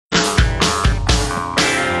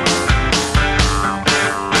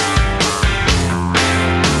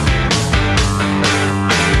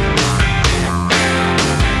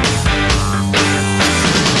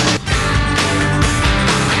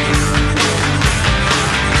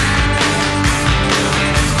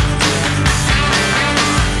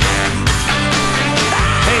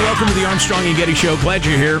Armstrong and Getty Show. Glad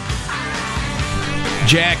you're here.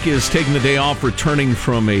 Jack is taking the day off, returning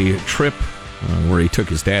from a trip where he took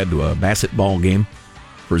his dad to a basketball game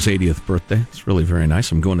for his 80th birthday. It's really very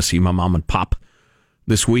nice. I'm going to see my mom and pop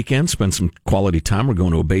this weekend, spend some quality time. We're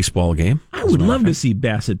going to a baseball game. I would love to see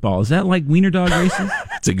basketball. Is that like wiener dog races?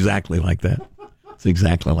 It's exactly like that. It's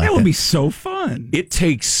exactly like that. That would be so fun. It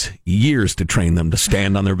takes years to train them to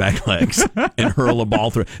stand on their back legs and hurl a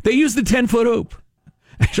ball through. They use the 10-foot hoop.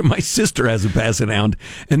 Actually, my sister has a basset hound,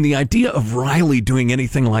 and the idea of Riley doing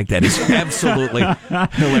anything like that is absolutely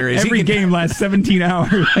hilarious. Every game lasts 17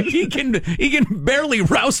 hours. He can barely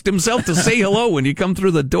roust himself to say hello when you come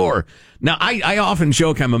through the door. Now, I often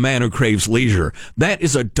joke I'm a man who craves leisure. That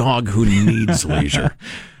is a dog who needs leisure.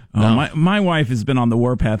 My wife has been on the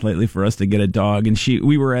warpath lately for us to get a dog, and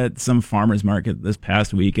we were at some farmer's market this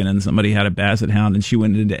past weekend, and somebody had a basset hound, and she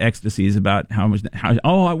went into ecstasies about how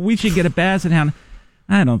we should get a basset hound.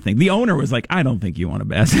 I don't think. The owner was like, I don't think you want a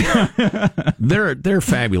basset hound. They're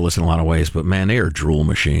fabulous in a lot of ways, but man, they are drool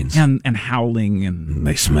machines. And howling. And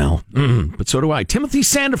they smell. But so do I. Timothy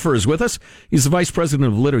Sandefur is with us. He's the Vice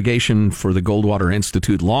President of Litigation for the Goldwater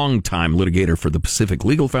Institute, longtime litigator for the Pacific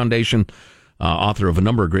Legal Foundation, author of a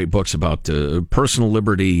number of great books about personal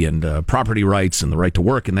liberty and property rights and the right to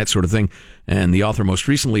work and that sort of thing, and the author most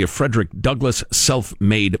recently of Frederick Douglass,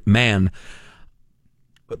 Self-Made Man.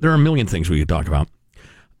 But there are a million things we could talk about.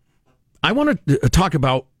 I want to talk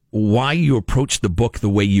about why you approached the book the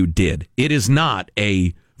way you did. It is not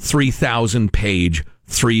a 3,000-page,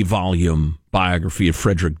 3-volume biography of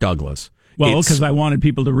Frederick Douglass. Well, because I wanted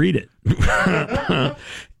people to read it.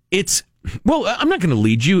 Well, I'm not going to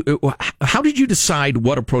lead you. How did you decide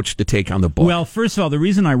what approach to take on the book? Well, first of all, the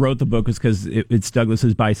reason I wrote the book was because it's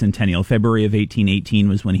Douglass's bicentennial. February of 1818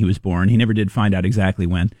 was when he was born. He never did find out exactly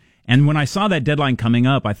when. And when I saw that deadline coming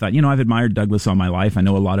up, I thought, I've admired Douglass all my life. I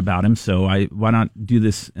know a lot about him, so why not do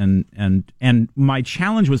this? And my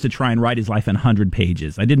challenge was to try and write his life in 100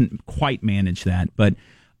 pages. I didn't quite manage that, but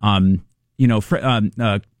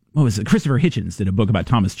what was it? Christopher Hitchens did a book about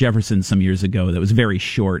Thomas Jefferson some years ago that was very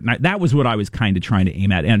short. And that was what I was kind of trying to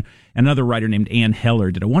aim at. And another writer named Ann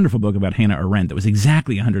Heller did a wonderful book about Hannah Arendt that was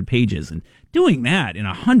exactly 100 pages. And doing that in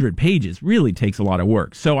 100 pages really takes a lot of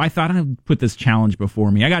work. So I thought I'd put this challenge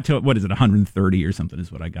before me. I got to, 130 or something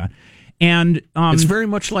is what I got. And it's very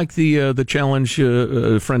much like the challenge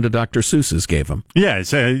a friend of Dr. Seuss's gave him. Yeah,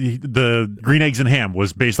 it's, the Green Eggs and Ham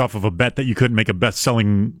was based off of a bet that you couldn't make a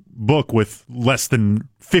best-selling book with less than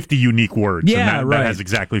 50 unique words. Yeah, and that has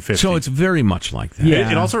exactly 50. So it's very much like that.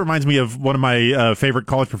 Yeah. It also reminds me of one of my favorite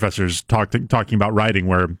college professors talking about writing,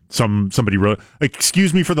 where somebody wrote,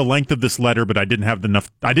 "Excuse me for the length of this letter, but I didn't have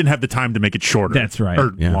the time to make it shorter." That's right,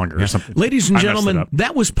 or longer, or something. Ladies and gentlemen,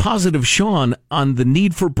 that was Positive Sean on the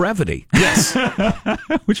need for brevity. Yes,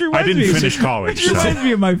 which reminds I didn't finish college. Which reminds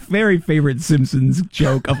me of my very favorite Simpsons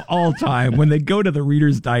joke of all time when they go to the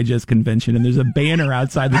Reader's Digest convention and there's a banner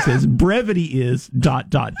outside that says "Brevity is ...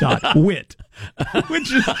 wit,"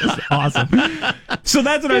 which is just awesome. So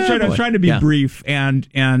that's what I was trying. I was trying to be brief, and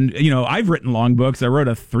I've written long books. I wrote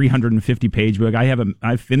a 350-page book.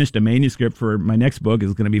 I've finished a manuscript for my next book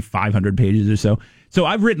is going to be 500 pages or so. So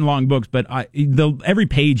I've written long books, but every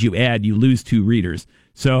page you add, you lose 2 readers.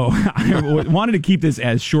 So I wanted to keep this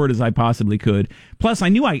as short as I possibly could. Plus, I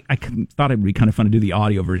knew I thought it would be kind of fun to do the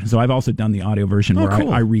audio version. So I've also done the audio version where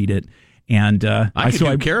I read it. And I can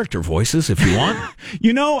do character voices if you want.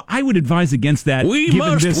 I would advise against that. We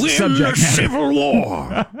must win the Civil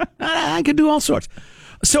War. I could do all sorts.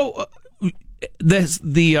 So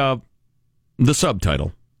the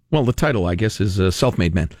subtitle. Well, the title, I guess, is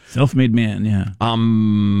Self-Made Man. Self-Made Man, yeah.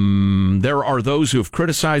 There are those who have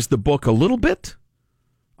criticized the book a little bit,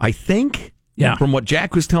 I think, from what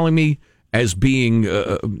Jack was telling me, as being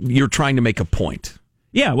you're trying to make a point.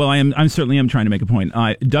 Yeah, well, I certainly am trying to make a point.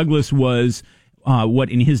 Douglass was what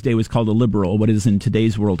in his day was called a liberal, what is in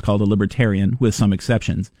today's world called a libertarian, with some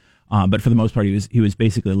exceptions. But for the most part, he was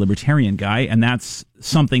basically a libertarian guy, and that's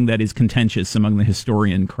something that is contentious among the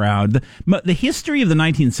historian crowd. The history of the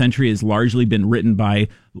 19th century has largely been written by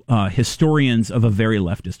historians of a very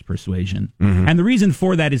leftist persuasion. Mm-hmm. And the reason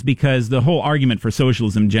for that is because the whole argument for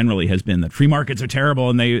socialism generally has been that free markets are terrible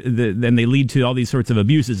and they lead to all these sorts of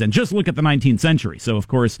abuses. And just look at the 19th century. So, of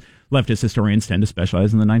course, leftist historians tend to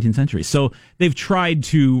specialize in the 19th century. So they've tried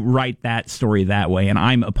to write that story that way, and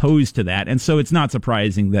I'm opposed to that. And so it's not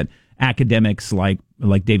surprising that academics like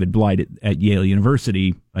David Blight at Yale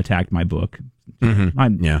University attacked my book.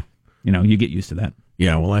 Mm-hmm. You get used to that.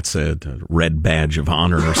 Yeah, well, that's a red badge of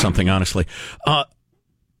honor or something, honestly.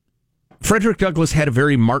 Frederick Douglass had a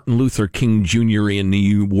very Martin Luther King Jr.-ian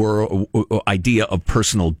idea of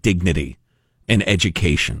personal dignity and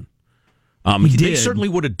education. They certainly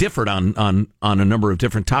would have differed on a number of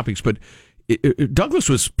different topics, but Douglass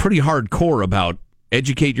was pretty hardcore about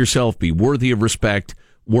educate yourself, be worthy of respect,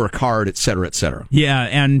 work hard, et cetera, et cetera. Yeah,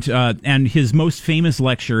 and his most famous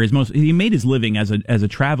lecture, he made his living as a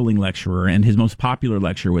traveling lecturer, and his most popular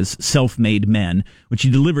lecture was Self-Made Men, which he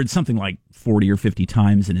delivered something like 40 or 50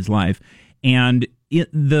 times in his life. And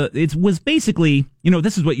it was basically,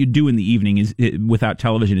 this is what you'd do in the evening without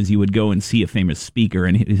television, is you would go and see a famous speaker,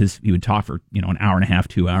 and he would talk for an hour and a half,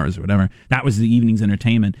 2 hours or whatever. That was the evening's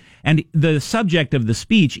entertainment. And the subject of the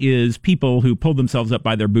speech is people who pulled themselves up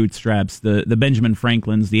by their bootstraps, the Benjamin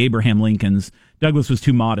Franklins, the Abraham Lincolns. Douglass was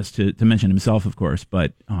too modest to mention himself, of course,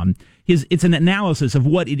 but it's an analysis of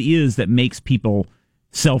what it is that makes people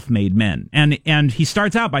self-made men. And he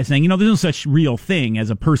starts out by saying, there's no such real thing as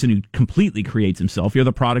a person who completely creates himself. You're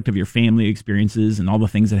the product of your family experiences and all the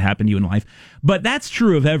things that happen to you in life. But that's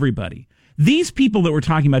true of everybody. These people that we're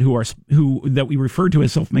talking about that we refer to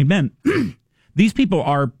as self-made men, these people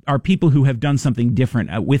are people who have done something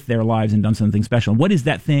different with their lives and done something special. What is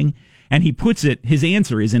that thing? And he puts it, his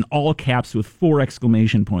answer is in all caps with 4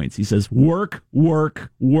 exclamation points. He says, work,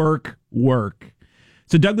 work, work, work.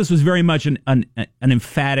 So Douglass was very much an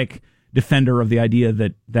emphatic defender of the idea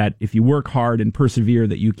that if you work hard and persevere,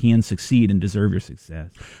 that you can succeed and deserve your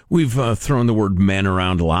success. We've thrown the word men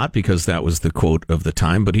around a lot because that was the quote of the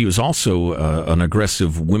time, but he was also an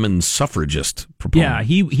aggressive women's suffragist proponent.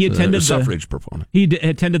 Yeah, he attended suffrage proponent. He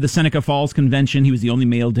attended the Seneca Falls Convention. He was the only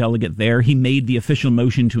male delegate there. He made the official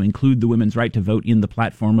motion to include the women's right to vote in the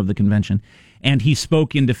platform of the convention. And he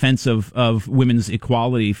spoke in defense of women's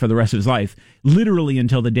equality for the rest of his life, literally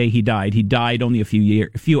until the day he died. He died only a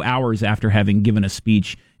few hours after having given a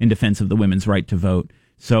speech in defense of the women's right to vote.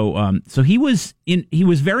 So he was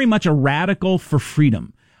very much a radical for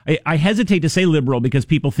freedom. I hesitate to say liberal because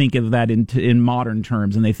people think of that in modern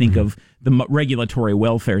terms, and they think of the regulatory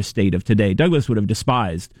welfare state of today. Douglass would have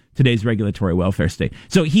despised today's regulatory welfare state.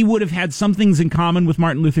 So he would have had some things in common with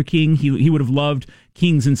Martin Luther King. He would have loved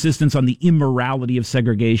King's insistence on the immorality of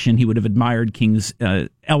segregation. He would have admired King's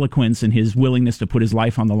eloquence and his willingness to put his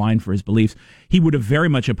life on the line for his beliefs. He would have very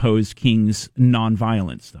much opposed King's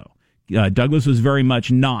nonviolence, though. Douglass was very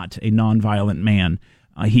much not a nonviolent man.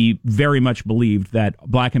 He very much believed that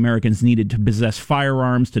black Americans needed to possess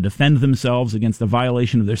firearms to defend themselves against the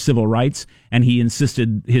violation of their civil rights, and he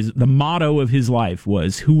insisted the motto of his life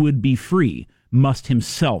was, "Who would be free must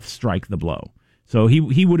himself strike the blow." So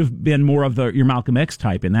he would have been more of your Malcolm X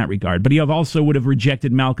type in that regard, but he also would have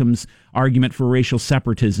rejected Malcolm's argument for racial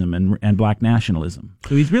separatism and black nationalism.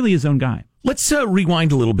 So he's really his own guy. Let's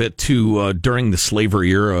rewind a little bit to during the slavery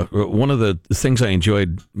era. One of the things I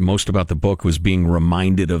enjoyed most about the book was being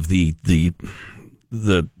reminded of the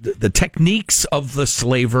techniques of the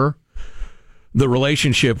slaver, the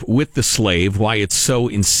relationship with the slave, why it's so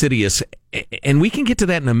insidious, and we can get to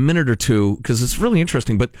that in a minute or two because it's really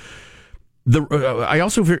interesting. But I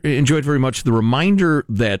also enjoyed very much the reminder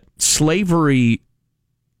that slavery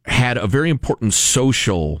had a very important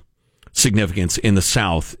social significance in the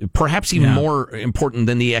South, perhaps even more important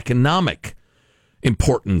than the economic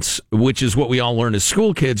importance, which is what we all learned as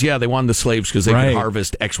school kids. Yeah, they wanted the slaves because they could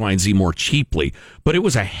harvest X, Y, and Z more cheaply. But it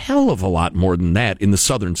was a hell of a lot more than that in the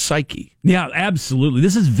Southern psyche. Yeah, absolutely.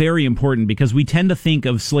 This is very important because we tend to think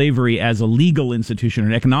of slavery as a legal institution or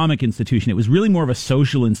an economic institution. It was really more of a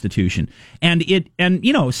social institution.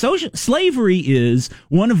 Slavery is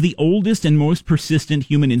one of the oldest and most persistent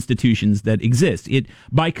human institutions that exist.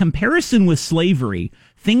 By comparison with slavery,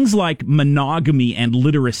 things like monogamy and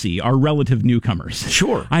literacy are relative newcomers.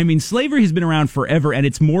 Sure. I mean, slavery has been around forever, and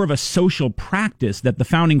it's more of a social practice that the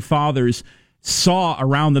founding fathers saw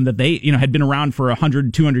around them that they, had been around for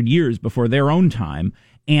 100, 200 years before their own time,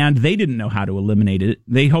 and they didn't know how to eliminate it.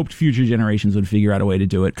 They hoped future generations would figure out a way to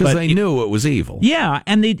do it. Because they knew it was evil. Yeah,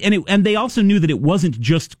 and they also knew that it wasn't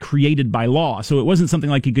just created by law, so it wasn't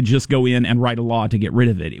something like you could just go in and write a law to get rid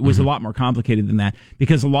of it. It was a lot more complicated than that,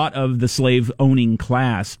 because a lot of the slave-owning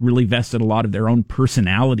class really vested a lot of their own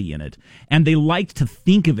personality in it, and they liked to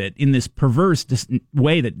think of it in this perverse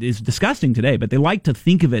way that is disgusting today, but they liked to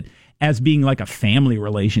think of it as being like a family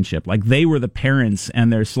relationship, like they were the parents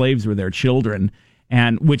and their slaves were their children.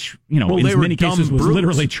 And which, in many cases was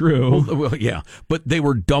literally true. Well, yeah. But they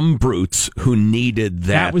were dumb brutes who needed that.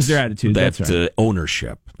 That was their attitude. That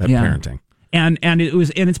ownership, that parenting. And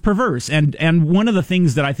it's perverse. And one of the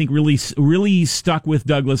things that I think really stuck with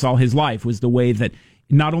Douglass all his life was the way that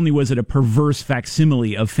not only was it a perverse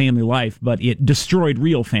facsimile of family life, but it destroyed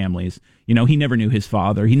real families. He never knew his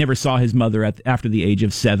father. He never saw his mother after the age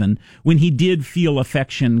of 7. When he did feel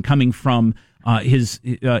affection coming from his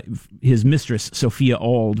mistress, Sophia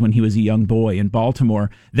Auld, when he was a young boy in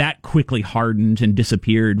Baltimore, that quickly hardened and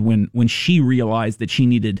disappeared when she realized that she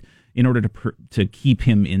needed, in order to keep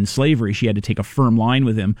him in slavery, she had to take a firm line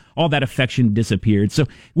with him. All that affection disappeared. So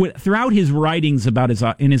throughout his writings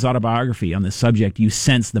in his autobiography on this subject, you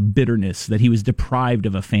sense the bitterness that he was deprived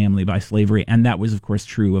of a family by slavery, and that was, of course,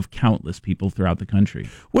 true of countless people throughout the country.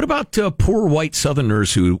 What about poor white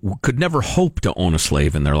Southerners who could never hope to own a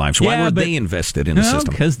slave in their lives? Why were they invested in the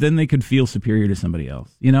system? Because then they could feel superior to somebody else,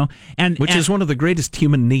 Which is one of the greatest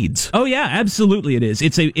human needs. Oh yeah, absolutely it is.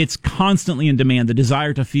 It's constantly in demand, the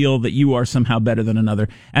desire to feel that you are somehow better than another.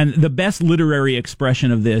 And the best literary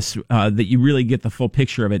expression of this, that you really get the full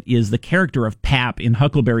picture of it, is the character of Pap in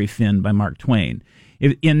Huckleberry Finn by Mark Twain.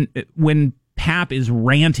 When Pap is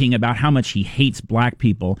ranting about how much he hates black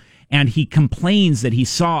people, and he complains that he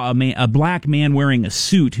saw a black man wearing a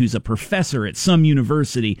suit who's a professor at some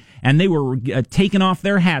university, and they were taking off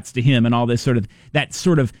their hats to him, and all this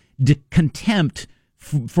sort of contempt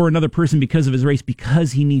for another person because of his race,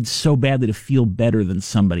 because he needs so badly to feel better than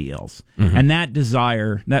somebody else. Mm-hmm. And that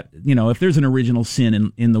desire, that, if there's an original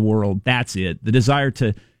sin in the world, that's it. The desire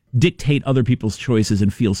to dictate other people's choices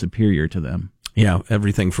and feel superior to them. Yeah,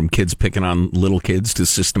 everything from kids picking on little kids to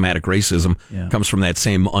systematic racism comes from that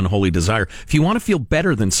same unholy desire. If you want to feel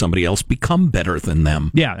better than somebody else, become better than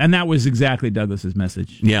them. Yeah, and that was exactly Douglass's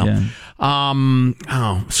message. Yeah.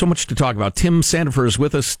 So much to talk about. Tim Sandefur is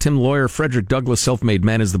with us. Tim, lawyer. Frederick Douglass, Self-Made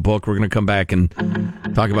Man is the book. We're going to come back and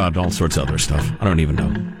talk about all sorts of other stuff. I don't even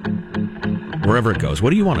know. Wherever it goes.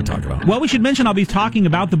 What do you want to talk about? Well, we should mention I'll be talking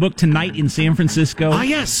about the book tonight in San Francisco. Ah,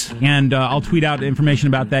 yes. And I'll tweet out information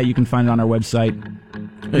about that. You can find it on our website.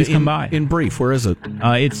 Please come by. In brief, where is it?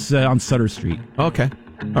 It's on Sutter Street. Okay.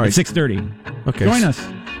 All right. At 6:30. Okay. Join us.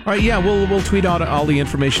 All right, yeah, we'll tweet out all the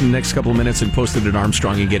information in the next couple of minutes and post it at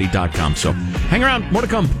ArmstrongandGetty.com. So hang around. More to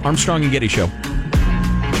come. Armstrong and Getty Show.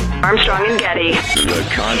 Armstrong and Getty. The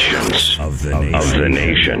conscience of the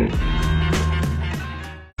nation.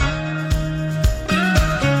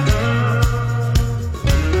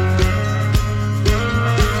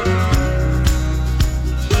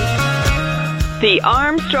 The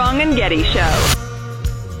Armstrong and Getty Show.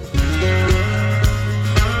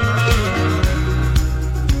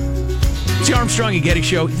 It's the Armstrong and Getty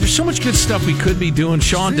Show. There's so much good stuff we could be doing.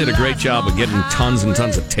 Sean did a great job of getting tons and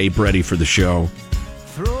tons of tape ready for the show.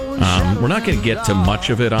 We're not going to get to much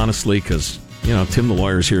of it, honestly, because, Tim the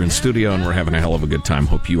lawyer is here in studio, and we're having a hell of a good time.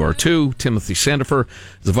 Hope you are, too. Timothy Sandefur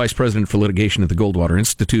is the vice president for litigation at the Goldwater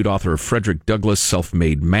Institute, author of Frederick Douglass,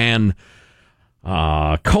 Self-Made Man.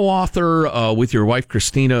 Co-author with your wife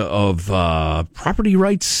Christina of Property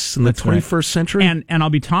Rights in the 21st Century, and I'll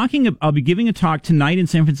be giving a talk tonight in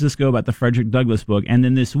San Francisco about the Frederick Douglass book, and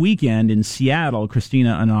then this weekend in Seattle,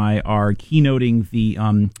 Christina and I are keynoting the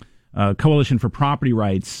Coalition for Property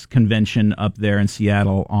Rights convention up there in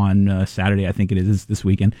Seattle on Saturday. I think it is this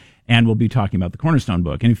weekend, and we'll be talking about the Cornerstone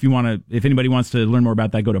book. And if anybody wants to learn more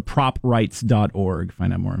about that, go to proprights.org.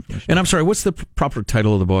 Find out more information. And I'm sorry, what's the proper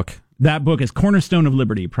title of the book? That book is Cornerstone of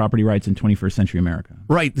Liberty, Property Rights in 21st Century America.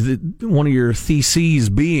 Right. One of your theses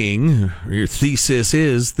your thesis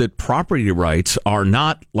is that property rights are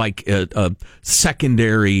not like a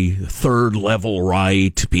secondary, third-level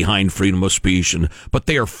right behind freedom of speech, but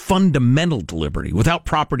they are fundamental to liberty. Without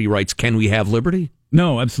property rights, can we have liberty?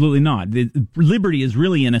 No, absolutely not. Liberty is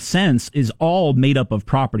really, in a sense, is all made up of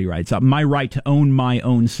property rights. My right to own my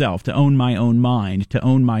own self, to own my own mind, to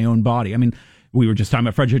own my own body. I mean, we were just talking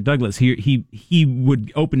about Frederick Douglass. He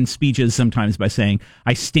would open speeches sometimes by saying,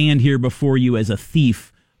 "I stand here before you as a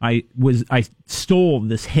thief. I stole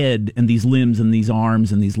this head and these limbs and these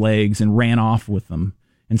arms and these legs and ran off with them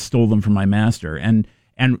and stole them from my master." And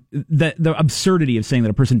the absurdity of saying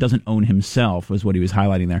that a person doesn't own himself was what he was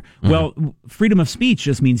highlighting there. Mm-hmm. Well, freedom of speech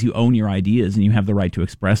just means you own your ideas and you have the right to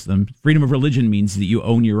express them. Freedom of religion means that you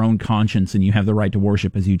own your own conscience and you have the right to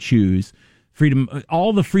worship as you choose. Freedom,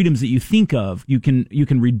 all the freedoms that you think of, you can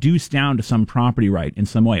reduce down to some property right in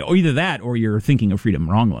some way, or either that, or you're thinking of freedom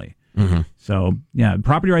wrongly. Mm-hmm. So, yeah,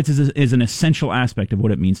 property rights is an essential aspect of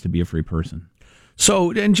what it means to be a free person.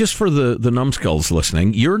 So, and just for the numbskulls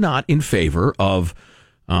listening, you're not in favor of,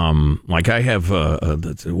 like I have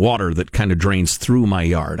water that kind of drains through my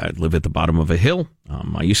yard. I live at the bottom of a hill.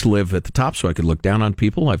 I used to live at the top so I could look down on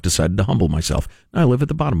people. I've decided to humble myself. I live at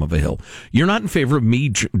the bottom of a hill. You're not in favor of me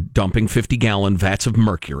dumping 50-gallon vats of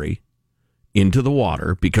mercury into the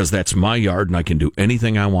water because that's my yard and I can do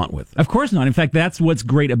anything I want with it. Of course not. In fact, that's what's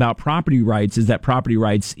great about property rights is that property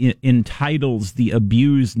rights entitles the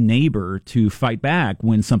abused neighbor to fight back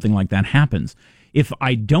when something like that happens. If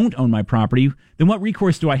I don't own my property, then what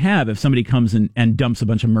recourse do I have if somebody comes and dumps a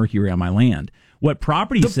bunch of mercury on my land? What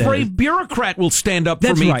property says... The brave bureaucrat will stand up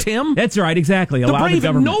for me, right. Tim. That's right, exactly. The brave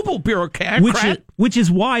and noble bureaucrat. Which is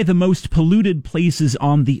why the most polluted places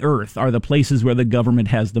on the earth are the places where the government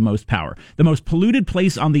has the most power. The most polluted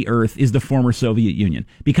place on the earth is the former Soviet Union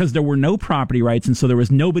because there were no property rights, and so there was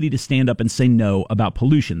nobody to stand up and say no about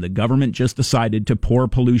pollution. The government just decided to pour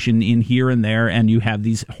pollution in here and there, and you have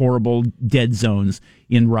these horrible dead zones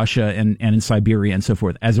in Russia and in Siberia and so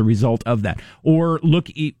forth as a result of that. Or look...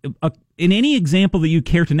 in any example that you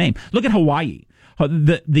care to name, look at Hawaii.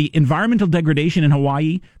 The environmental degradation in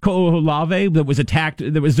Hawaii, Ko'olave, that was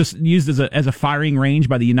attacked, that was just used as a firing range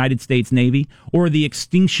by the United States Navy, or the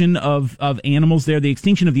extinction of animals there. The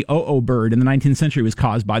extinction of the o'o bird in the 19th century was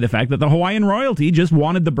caused by the fact that the Hawaiian royalty just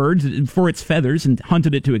wanted the bird for its feathers and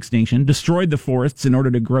hunted it to extinction, destroyed the forests in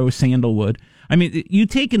order to grow sandalwood. I mean, you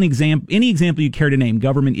take any example you care to name,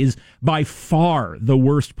 government is by far the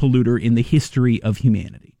worst polluter in the history of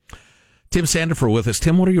humanity. Tim Sandefur with us.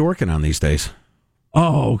 Tim, what are you working on these days?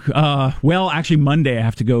 Well, actually, Monday I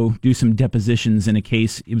have to go do some depositions in a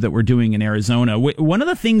case that we're doing in Arizona. One of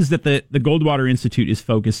the things that the Goldwater Institute is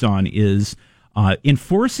focused on is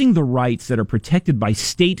enforcing the rights that are protected by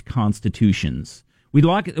state constitutions. We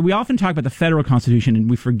often talk about the federal constitution, and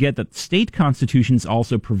we forget that state constitutions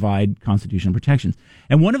also provide constitutional protections.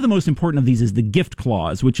 And one of the most important of these is the gift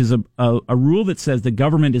clause, which is a rule that says the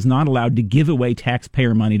government is not allowed to give away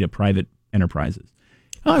taxpayer money to private enterprises.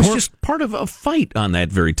 It's just part of a fight on that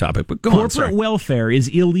very topic, but go on. Corporate welfare is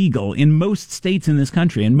illegal in most states in this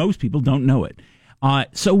country, and most people don't know it.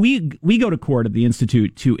 So we go to court at the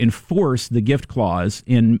Institute to enforce the gift clause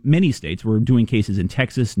in many states. We're doing cases in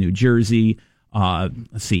Texas, New Jersey,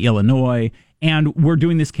 Illinois, and we're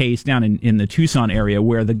doing this case down in the Tucson area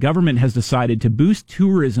where the government has decided to boost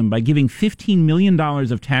tourism by giving $15 million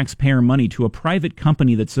of taxpayer money to a private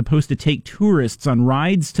company that's supposed to take tourists on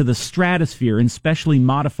rides to the stratosphere in specially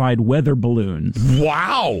modified weather balloons.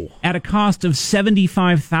 Wow! At a cost of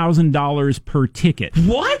 $75,000 per ticket.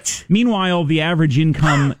 What? Meanwhile, the average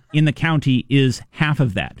income in the county is half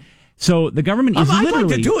of that. So the government is I'd literally...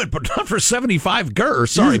 like to do it, but not for 75 gur.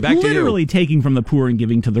 Sorry, back to you. Literally taking from the poor and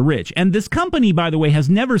giving to the rich. And this company, by the way, has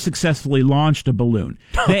never successfully launched a balloon.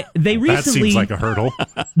 They recently, that seems like a hurdle.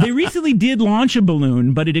 They recently did launch a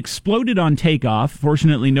balloon, but it exploded on takeoff.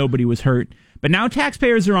 Fortunately, nobody was hurt. But now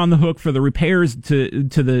taxpayers are on the hook for the repairs to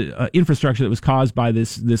the infrastructure that was caused by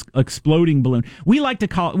this exploding balloon. We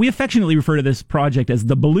affectionately refer to this project as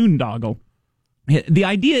the balloon doggle. The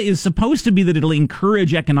idea is supposed to be that it'll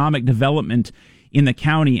encourage economic development in the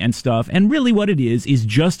county and stuff, and really what it is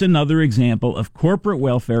just another example of corporate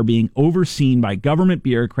welfare being overseen by government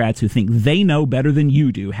bureaucrats who think they know better than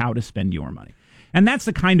you do how to spend your money. And that's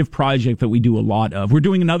the kind of project that we do a lot of. We're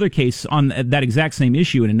doing another case on that exact same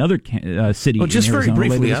issue in another city. Well, just in Arizona very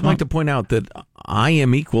briefly, I'd like to point out that I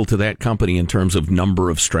am equal to that company in terms of number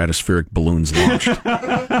of stratospheric balloons launched.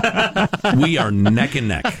 We are neck and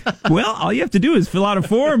neck. Well, all you have to do is fill out a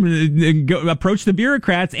form and go approach the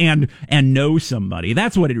bureaucrats and know somebody.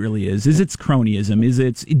 That's what it really is. Is it's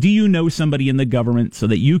cronyism? Do you know somebody in the government so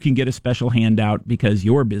that you can get a special handout because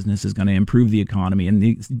your business is going to improve the economy, and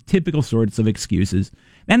the typical sorts of excuses.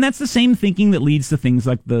 And that's the same thinking that leads to things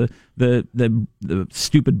like the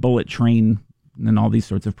stupid bullet train and all these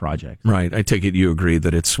sorts of projects. Right. I take it you agree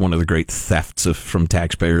that it's one of the great thefts from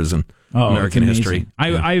taxpayers in American history.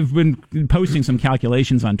 I've been posting some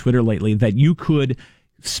calculations on Twitter lately that you could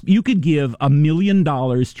give $1 million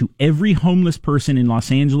to every homeless person in Los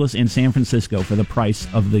Angeles and San Francisco for the price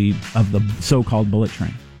of the so-called bullet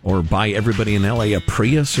train. Or buy everybody in L.A. a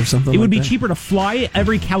Prius or something like that? It would be cheaper to fly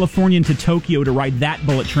every Californian to Tokyo to ride that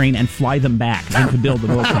bullet train and fly them back than to build the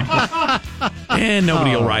bullet train. And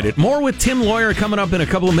nobody will ride it. More with Tim Lawyer coming up in a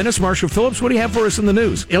couple of minutes. Marshall Phillips, what do you have for us in the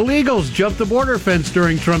news? Illegals jumped the border fence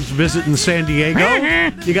during Trump's visit in San Diego.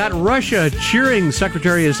 You got Russia cheering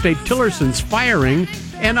Secretary of State Tillerson's firing.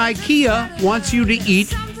 And IKEA wants you to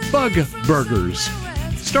eat bug burgers.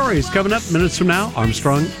 Stories coming up minutes from now.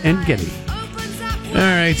 Armstrong and Getty. All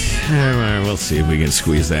right. We'll see if we can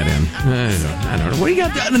squeeze that in. I don't know. What do you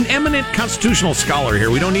got? An eminent constitutional scholar here.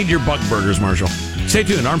 We don't need your bug burgers, Marshall. Stay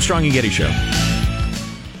tuned. Armstrong and Getty Show.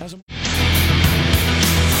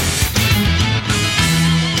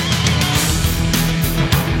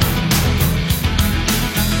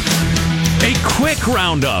 A quick quick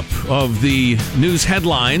roundup of the news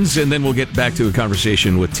headlines, and then we'll get back to a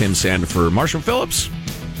conversation with Tim Sandefur. Marshall Phillips.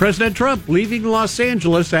 President Trump leaving Los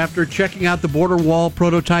Angeles after checking out the border wall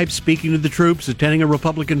prototype, speaking to the troops, attending a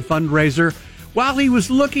Republican fundraiser. While he was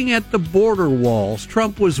looking at the border walls,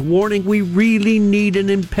 Trump was warning we really need an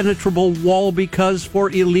impenetrable wall because for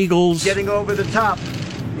illegals, getting over the top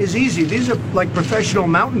is easy. These are like professional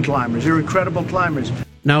mountain climbers. They're incredible climbers.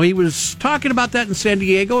 Now, he was talking about that in San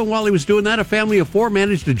Diego, and while he was doing that, a family of four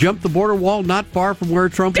managed to jump the border wall not far from where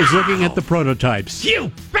Trump was looking at the prototypes.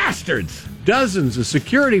 You bastards! Dozens of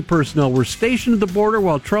security personnel were stationed at the border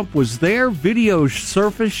while Trump was there. Videos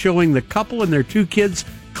surfaced showing the couple and their two kids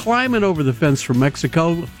climbing over the fence from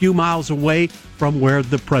Mexico, a few miles away from where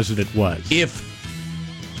the president was. If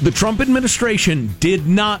the Trump administration did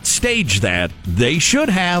not stage that, they should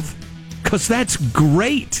have, because that's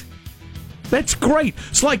great. That's great.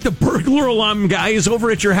 It's like the burglar alarm guy is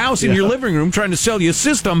over at your house in your living room trying to sell you a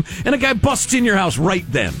system, and a guy busts in your house right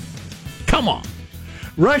then. Come on.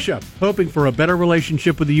 Russia, hoping for a better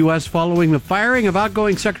relationship with the U.S. following the firing of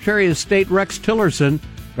outgoing Secretary of State Rex Tillerson.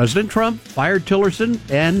 President Trump fired Tillerson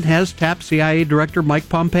and has tapped CIA Director Mike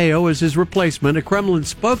Pompeo as his replacement. A Kremlin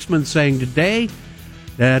spokesman saying today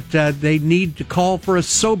that they need to call for a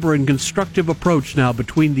sober and constructive approach now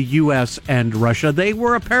between the U.S. and Russia. They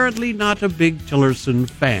were apparently not a big Tillerson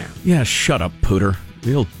fan. Yeah, shut up, Pooter.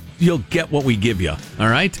 You'll get what we give you, all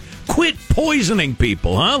right? Quit poisoning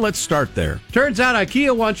people, huh? Let's start there. Turns out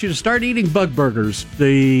IKEA wants you to start eating bug burgers.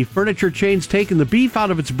 The furniture chain's taken the beef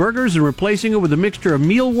out of its burgers and replacing it with a mixture of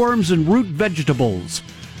mealworms and root vegetables.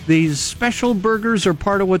 These special burgers are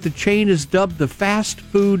part of what the chain has dubbed the fast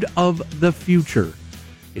food of the future.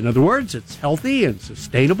 In other words, it's healthy and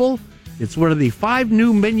sustainable. It's one of the 5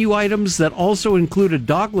 new menu items that also include a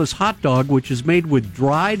dogless hot dog, which is made with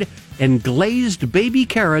dried and glazed baby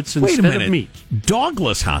carrots instead of meat.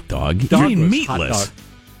 Dogless hot dog? Dogless you mean meatless?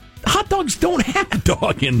 Hot dogs don't have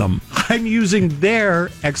dog in them. I'm using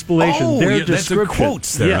their explanation, their description. That's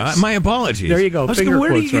quotes there. Yes. My apologies. There you go.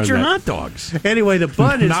 Where do you get your hot dogs? Anyway, the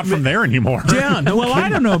bun is not from there anymore. Yeah. Well, I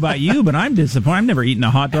don't know about you, but I'm disappointed. I've never eaten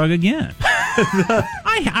a hot dog again.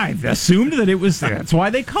 I assumed that it was. That's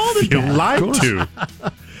why they called it You that. lied to.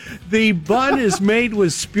 The bun is made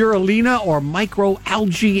with spirulina or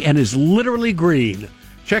microalgae and is literally green.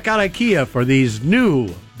 Check out IKEA for these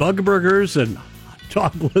new bug burgers and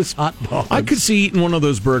dogless hot dogs. I could see eating one of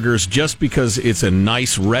those burgers just because it's a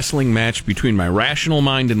nice wrestling match between my rational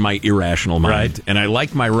mind and my irrational mind. Right. And I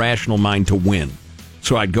like my rational mind to win.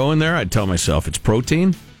 So I'd go in there, I'd tell myself it's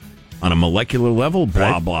protein on a molecular level,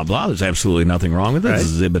 blah, blah, blah. There's absolutely nothing wrong with it. Right.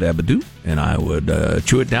 Zib-a-dab-a-doo. And I would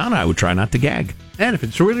chew it down. I would try not to gag. And if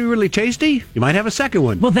it's really, really tasty, you might have a second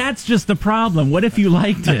one. Well, that's just the problem. What if you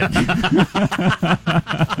liked it?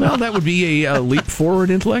 Well, that would be a leap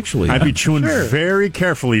forward intellectually. I'd be chewing very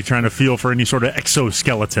carefully, trying to feel for any sort of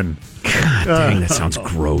exoskeleton. God dang, that sounds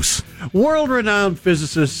gross. World-renowned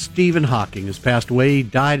physicist Stephen Hawking has passed away. He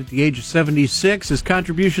died at the age of 76. His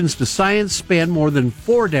contributions to science span more than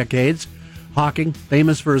 4 decades. Hawking,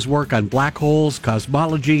 famous for his work on black holes,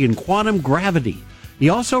 cosmology, and quantum gravity. He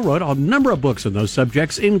also wrote a number of books on those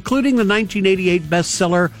subjects, including the 1988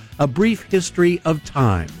 bestseller, A Brief History of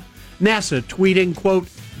Time. NASA tweeting, quote,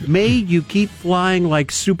 "May you keep flying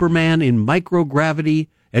like Superman in microgravity,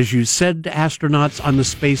 as you said to astronauts on the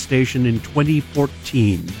space station in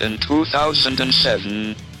 2014. In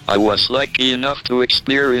 2007, I was lucky enough to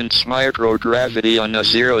experience microgravity on a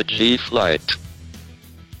zero-G flight.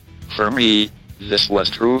 For me, this was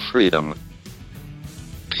true freedom.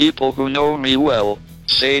 People who know me well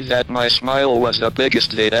say that my smile was the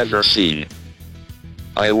biggest they'd ever seen.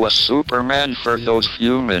 I was Superman for those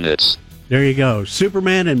few minutes." There you go.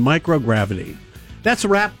 Superman and microgravity. That's a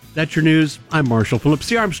wrap. That's your news. I'm Marshall Phillips,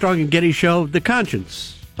 the Armstrong and Getty Show, the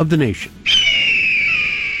conscience of the nation.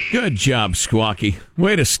 Good job, Squawky.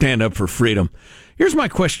 Way to stand up for freedom. Here's my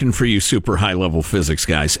question for you super high-level physics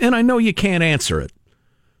guys, and I know you can't answer it.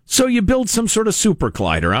 So you build some sort of super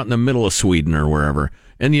collider out in the middle of Sweden or wherever,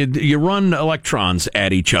 and you run electrons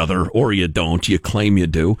at each other, or you don't. You claim you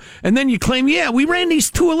do. And then you claim, yeah, we ran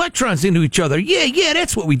these 2 electrons into each other. Yeah,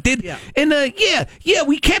 that's what we did. Yeah. And,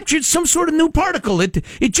 we captured some sort of new particle. It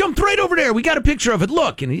jumped right over there. We got a picture of it.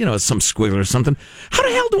 Look, and, it's some squiggle or something. How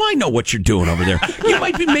the hell do I know what you're doing over there? You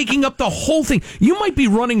might be making up the whole thing. You might be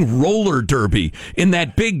running roller derby in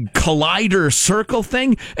that big collider circle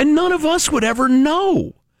thing, and none of us would ever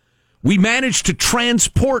know. We managed to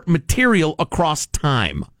transport material across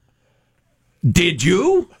time. Did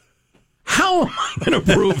you? How am I going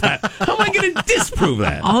to prove that? How am I going to disprove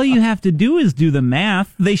that? All you have to do is do the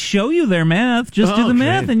math. They show you their math. Just do the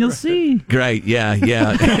math and you'll see. Great, yeah. We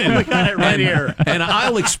got it right here. And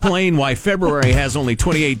I'll explain why February has only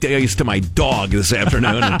 28 days to my dog this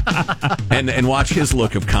afternoon and watch his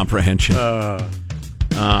look of comprehension.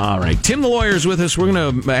 All right. Tim the Lawyer is with us. We're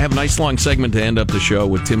going to have a nice long segment to end up the show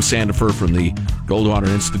with Tim Sandefur from the Goldwater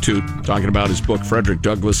Institute talking about his book, Frederick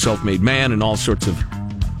Douglass, Self-Made Man, and all sorts of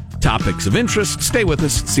topics of interest. Stay with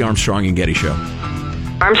us. It's the Armstrong and Getty Show.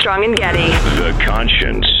 Armstrong and Getty. The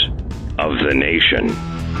conscience of the nation.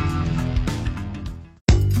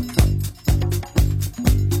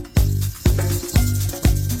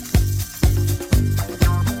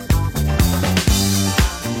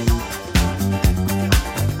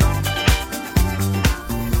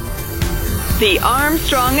 The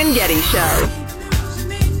Armstrong and Getty Show.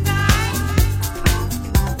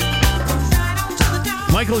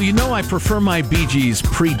 Michael, you know I prefer my Bee Gees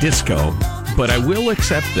pre-disco, but I will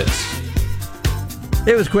accept this.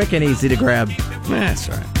 It was quick and easy to grab. That's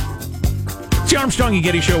all right. It's the Armstrong and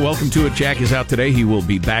Getty Show. Welcome to it. Jack is out today. He will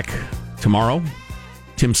be back tomorrow.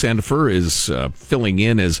 Tim Sandefur is filling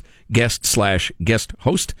in as guest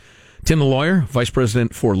host. Tim the Lawyer, Vice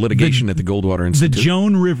President for Litigation at the Goldwater Institute. The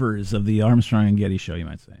Joan Rivers of the Armstrong and Getty Show, you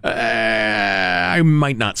might say. I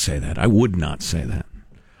might not say that. I would not say that.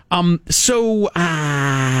 So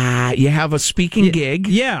you have a speaking gig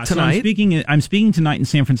tonight? So I'm speaking tonight in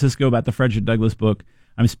San Francisco about the Frederick Douglass book.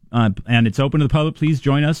 And it's open to the public. Please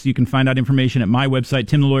join us. You can find out information at my website,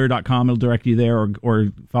 timthelawyer.com. It'll direct you there, or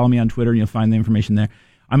follow me on Twitter and you'll find the information there.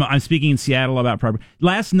 I'm speaking in Seattle about property.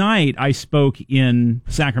 Last night, I spoke in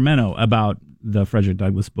Sacramento about the Frederick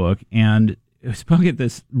Douglass book, and I spoke at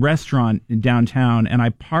this restaurant in downtown, and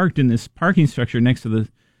I parked in this parking structure next to the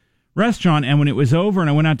restaurant, and when it was over and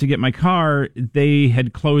I went out to get my car, they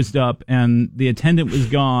had closed up, and the attendant was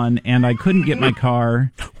gone, and I couldn't get my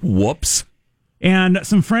car. Whoops. And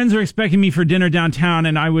some friends are expecting me for dinner downtown,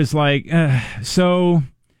 and I was like, So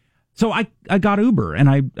I got Uber, and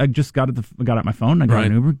I just got out my phone. I got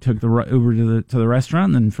an Uber, took the Uber to the restaurant,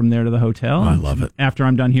 and then from there to the hotel. I love it. After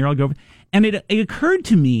I'm done here, I'll go. And it occurred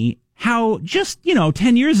to me how just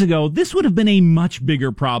 10 years ago this would have been a much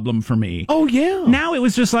bigger problem for me. Oh yeah. Now it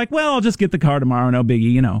was just like, well, I'll just get the car tomorrow, no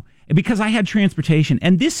biggie, because I had transportation.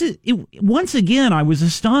 And once again, I was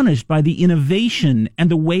astonished by the innovation and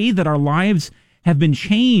the way that our lives have been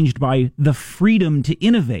changed by the freedom to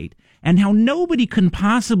innovate. And how nobody can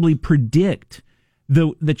possibly predict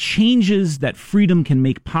the changes that freedom can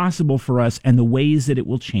make possible for us and the ways that it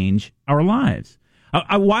will change our lives.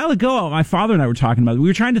 A while ago, my father and I were talking about it.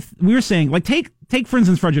 We were saying, like, take for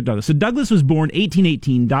instance Frederick Douglass. So Douglass was born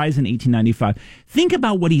 1818, dies in 1895. Think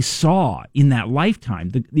about what he saw in that lifetime: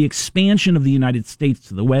 the expansion of the United States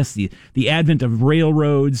to the west, the advent of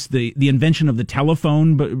railroads, the invention of the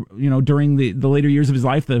telephone. But during the later years of his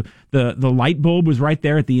life, the light bulb was right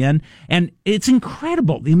there at the end, and it's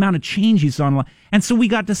incredible the amount of change he saw in life. And so we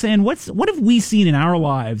got to saying, what have we seen in our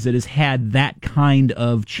lives that has had that kind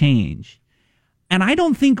of change? And I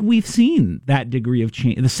don't think we've seen that degree of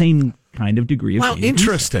change, the same kind of degree of change. Well,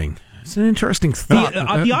 interesting. It's an interesting thought.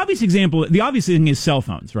 The obvious example, the obvious thing is cell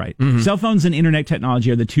phones, right? Mm-hmm. Cell phones and internet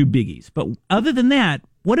technology are the two biggies. But other than that,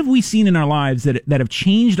 what have we seen in our lives that have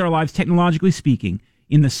changed our lives, technologically speaking,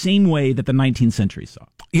 in the same way that the 19th century saw?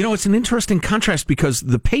 It's an interesting contrast because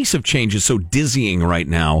the pace of change is so dizzying right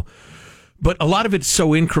now. But a lot of it's so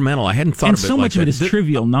incremental. I hadn't thought of it like that. And so much of it is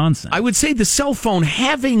trivial nonsense. I would say the cell phone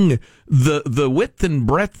having the width and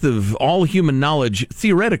breadth of all human knowledge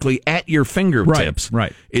theoretically at your fingertips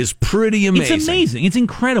is pretty amazing. It's amazing. It's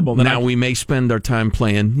incredible. Now we may spend our time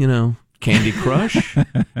playing, Candy Crush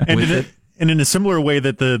with it. And in a similar way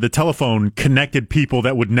that the telephone connected people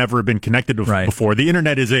that would never have been connected before, the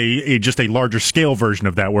internet is just a larger scale version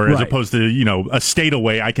of that, where as opposed to, a state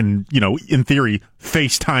away, I can, in theory,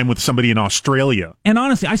 FaceTime with somebody in Australia. And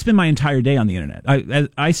honestly, I spend my entire day on the internet.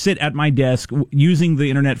 I sit at my desk using the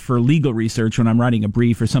internet for legal research when I'm writing a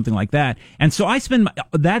brief or something like that. And so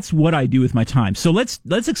that's what I do with my time. So let's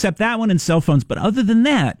accept that one and cell phones. But other than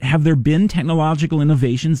that, have there been technological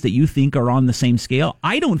innovations that you think are on the same scale?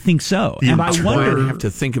 I don't think so. And I wonder. I have to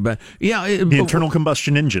think about the internal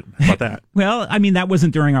combustion engine. How about that? Well, I mean, that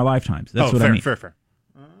wasn't during our lifetimes. That's what I mean. Fair.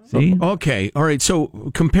 See? Okay, all right.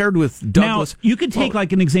 So compared with Douglass, now, you could take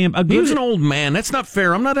like an example. He was an old man. That's not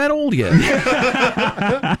fair. I'm not that old yet.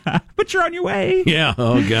 but you're on your way. Yeah.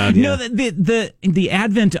 Oh God. Yeah. No, the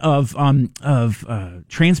advent of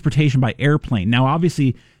transportation by airplane. Now,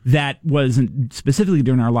 obviously, that wasn't specifically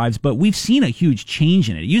during our lives, but we've seen a huge change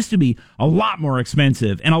in it. It used to be a lot more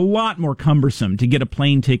expensive and a lot more cumbersome to get a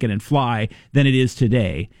plane ticket and fly than it is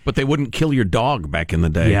today. But they wouldn't kill your dog back in the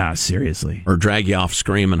day. Yeah, seriously. Or drag you off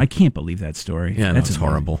screaming. I can't believe that story. Yeah, that's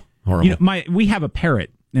horrible. Horrible. You know, we have a parrot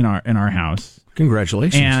in our house.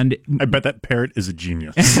 Congratulations. And I bet that parrot is a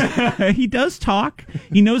genius. He does talk.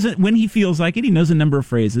 He knows it when he feels like it. He knows a number of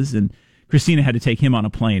phrases. And Christina had to take him on a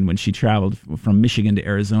plane when she traveled from Michigan to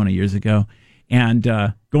Arizona years ago. And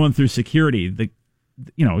going through security,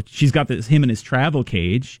 she's got him in his travel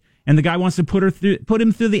cage, and the guy wants to put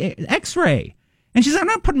him through the X-ray. And she's like, I'm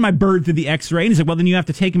not putting my bird through the X-ray. And he's like, well, then you have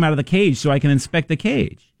to take him out of the cage so I can inspect the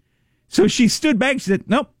cage. So she stood back. She said,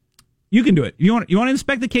 nope. You can do it. You want to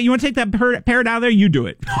inspect the cage? You want to take that parrot out of there? You do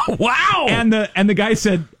it. Wow! And the guy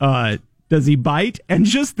said, "Does he bite?" And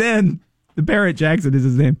just then, the parrot, Jackson is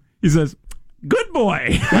his name. He says, "Good boy."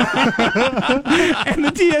 And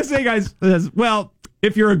the TSA guy says, "Well,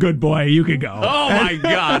 if you're a good boy, you can go." Oh my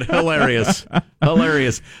God! Hilarious.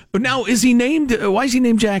 But now, is he named? Why is he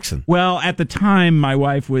named Jackson? Well, at the time, my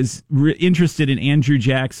wife was interested in Andrew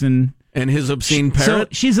Jackson. And his obscene parrot? So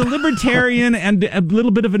she's a libertarian and a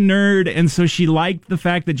little bit of a nerd, and so she liked the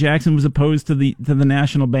fact that Jackson was opposed to the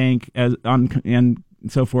National Bank and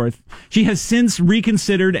so forth. She has since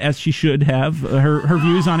reconsidered, as she should have, her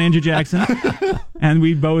views on Andrew Jackson, and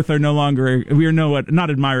we both are not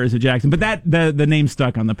admirers of Jackson, but that the name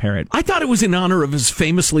stuck on the parrot. I thought it was in honor of his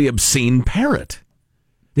famously obscene parrot.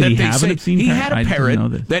 Did he have an obscene parrot? He had a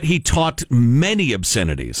parrot that he taught many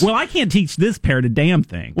obscenities. Well, I can't teach this parrot a damn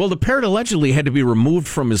thing. Well, the parrot allegedly had to be removed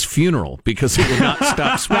from his funeral because it would not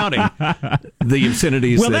stop spouting the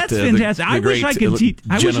obscenities. Well, that's fantastic. I wish I could teach.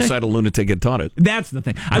 Genocidal lunatic had taught it. That's the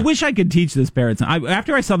thing. I wish I could teach this parrot.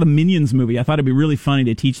 After I saw the Minions movie, I thought it'd be really funny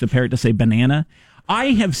to teach the parrot to say banana.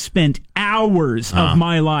 I have spent hours of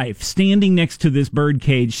my life standing next to this bird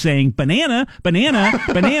cage saying banana, banana,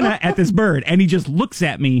 banana at this bird. And he just looks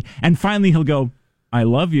at me, and finally he'll go, I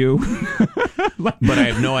love you. But I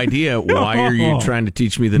have no idea why are you trying to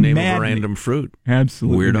teach me the name of a random fruit.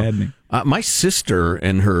 Absolutely. Weirdo. My sister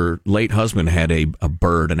and her late husband had a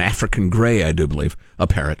bird, an African gray, I do believe, a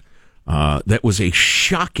parrot, that was a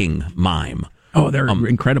shocking mime. Oh, they're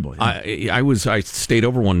incredible. I stayed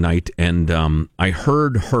over one night, and I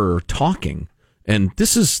heard her talking. And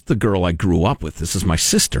this is the girl I grew up with. This is my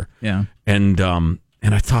sister. Yeah. And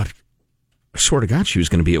I thought, I swear to God, she was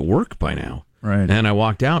going to be at work by now. Right. And I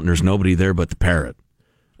walked out, and there's nobody there but the parrot.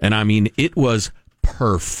 And I mean, it was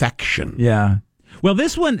perfection. Yeah. Well,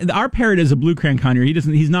 this one, our parrot is a blue crayon conure.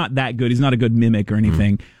 He's not that good. He's not a good mimic or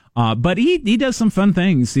anything. But he does some fun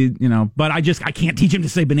things, but I can't teach him to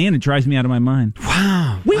say banana. It drives me out of my mind.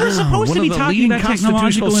 Wow. We were supposed to be talking about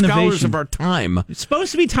technological innovation. Of our time. We're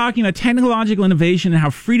supposed to be talking about technological innovation and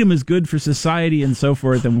how freedom is good for society and so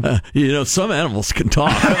forth. And some animals can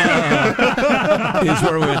talk. Is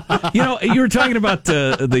where we went. You were talking about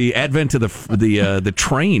the advent of the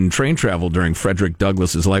train travel during Frederick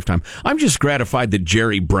Douglass's lifetime. I'm just gratified that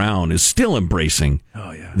Jerry Brown is still embracing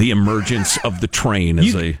the emergence of the train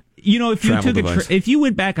as a if you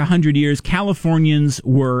went back 100 years, Californians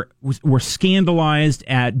were scandalized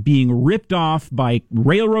at being ripped off by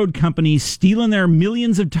railroad companies, stealing their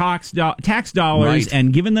millions of tax dollars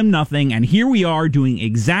and giving them nothing. And here we are doing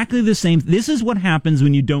exactly the same. This is what happens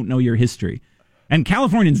when you don't know your history. And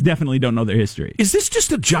Californians definitely don't know their history. Is this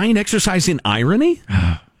just a giant exercise in irony?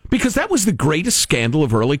 Because that was the greatest scandal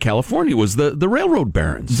of early California, was the railroad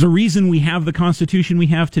barons. The reason we have the Constitution we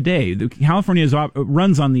have today. California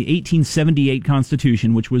runs on the 1878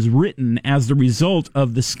 Constitution, which was written as the result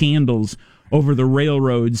of the scandals over the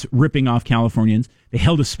railroads ripping off Californians. They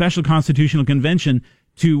held a special constitutional convention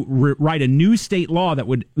to write a new state law that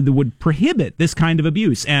would prohibit this kind of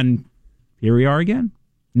abuse. And here we are again.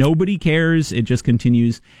 Nobody cares. It just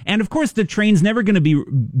continues. And, of course, the train's never going to be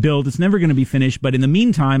built. It's never going to be finished. But in the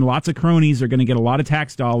meantime, lots of cronies are going to get a lot of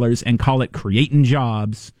tax dollars and call it creating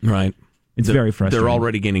jobs. Right. It's very frustrating. They're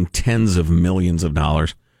already getting tens of millions of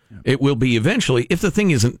dollars. Yeah. It will be eventually, if the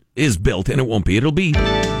thing is built, and it won't be, it'll be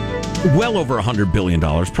well over $100 billion,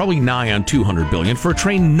 probably nigh on $200 billion, for a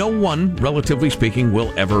train no one, relatively speaking,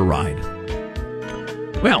 will ever ride.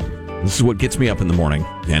 Well, this is what gets me up in the morning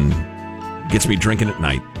and gets me drinking at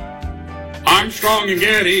night. Armstrong and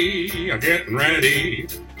Getty are getting ready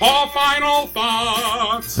for Final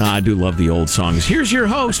Thoughts. I do love the old songs. Here's your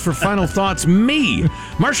host for Final Thoughts, me,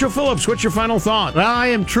 Marshall Phillips. What's your final thought? Well, I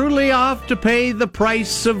am truly off to pay the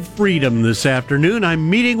price of freedom this afternoon. I'm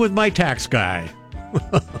meeting with my tax guy.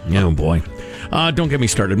 Oh, boy. Don't get me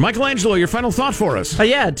started. Michelangelo, your final thought for us.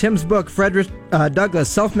 Yeah, Tim's book, Frederick Douglass,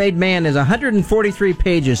 Self-Made Man, is 143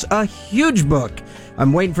 pages. A huge book.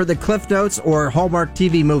 I'm waiting for the Cliff Notes or Hallmark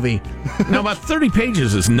TV movie. Now, about 30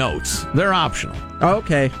 pages is notes. They're optional. Oh,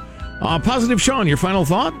 okay. Positive Sean, your final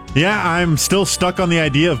thought? Yeah, I'm still stuck on the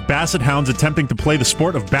idea of basset hounds attempting to play the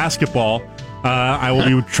sport of basketball. I will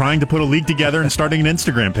be trying to put a league together and starting an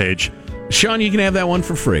Instagram page. Sean, you can have that one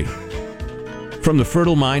for free. From the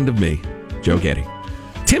fertile mind of me, Joe Getty.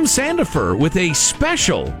 Tim Sandefur with a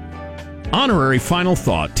special honorary final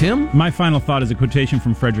thought. Tim? My final thought is a quotation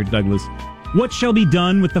from Frederick Douglass. What shall be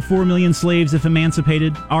done with the 4 million slaves if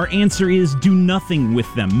emancipated? Our answer is do nothing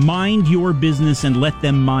with them. Mind your business and let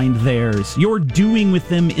them mind theirs. Your doing with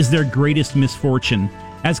them is their greatest misfortune.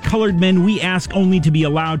 As colored men, we ask only to be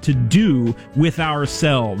allowed to do with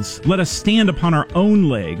ourselves. Let us stand upon our own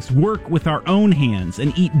legs, work with our own hands,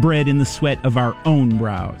 and eat bread in the sweat of our own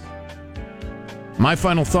brows. My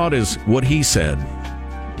final thought is what he said.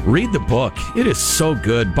 Read the book. It is so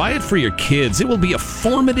good. Buy it for your kids. It will be a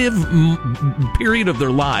formative period of their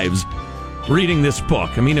lives reading this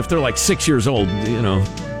book. I mean, if they're like 6 years old,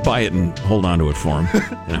 buy it and hold on to it for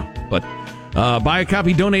them. But buy a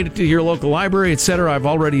copy, donate it to your local library, etc. I've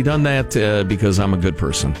already done that because I'm a good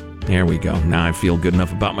person. There we go. Now I feel good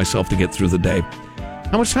enough about myself to get through the day.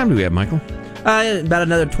 How much time do we have, Michael? About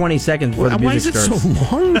another 20 seconds before the music starts. Why is it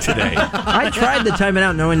so long today? I tried to time it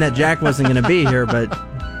out knowing that Jack wasn't going to be here, but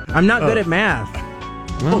I'm not good at math.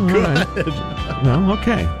 Well, good. Well,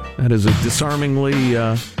 okay. That is a disarmingly,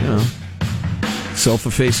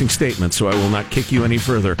 self-effacing statement, so I will not kick you any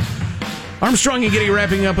further. Armstrong and Getty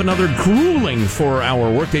wrapping up another grueling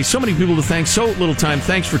 4-hour workday. So many people to thank, so little time.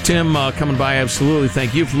 Thanks for Tim coming by. Absolutely.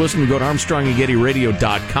 Thank you for listening. Go to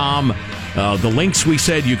ArmstrongandGettyRadio.com. The links we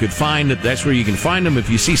said you could find, that's where you can find them. If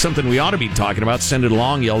you see something we ought to be talking about, send it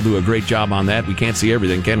along. Y'all do a great job on that. We can't see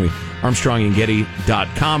everything, can we?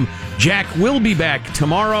 ArmstrongandGetty.com. Jack will be back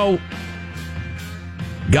tomorrow.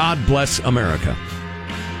 God bless America.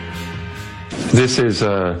 This is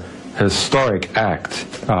a historic act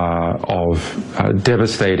of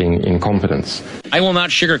devastating incompetence. I will not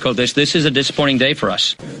sugarcoat this. This is a disappointing day for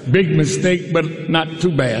us. Big mistake, but not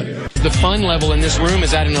too bad. The fun level in this room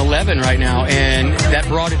is at an 11 right now, and that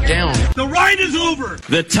brought it down. The ride is over.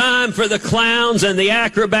 The time for the clowns and the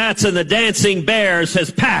acrobats and the dancing bears has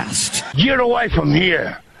passed. Get away from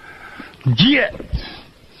here. Get.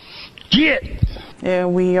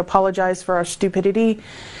 We apologize for our stupidity,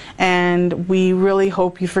 and we really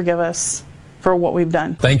hope you forgive us for what we've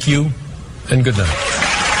done. Thank you, and good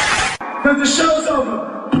night. But the show's over.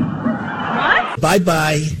 What?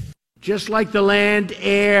 Bye-bye. Just like the land,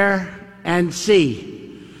 air, and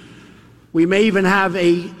sea, we may even have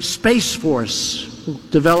a space force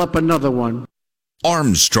develop another one.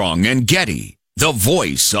 Armstrong and Getty, the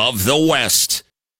voice of the West.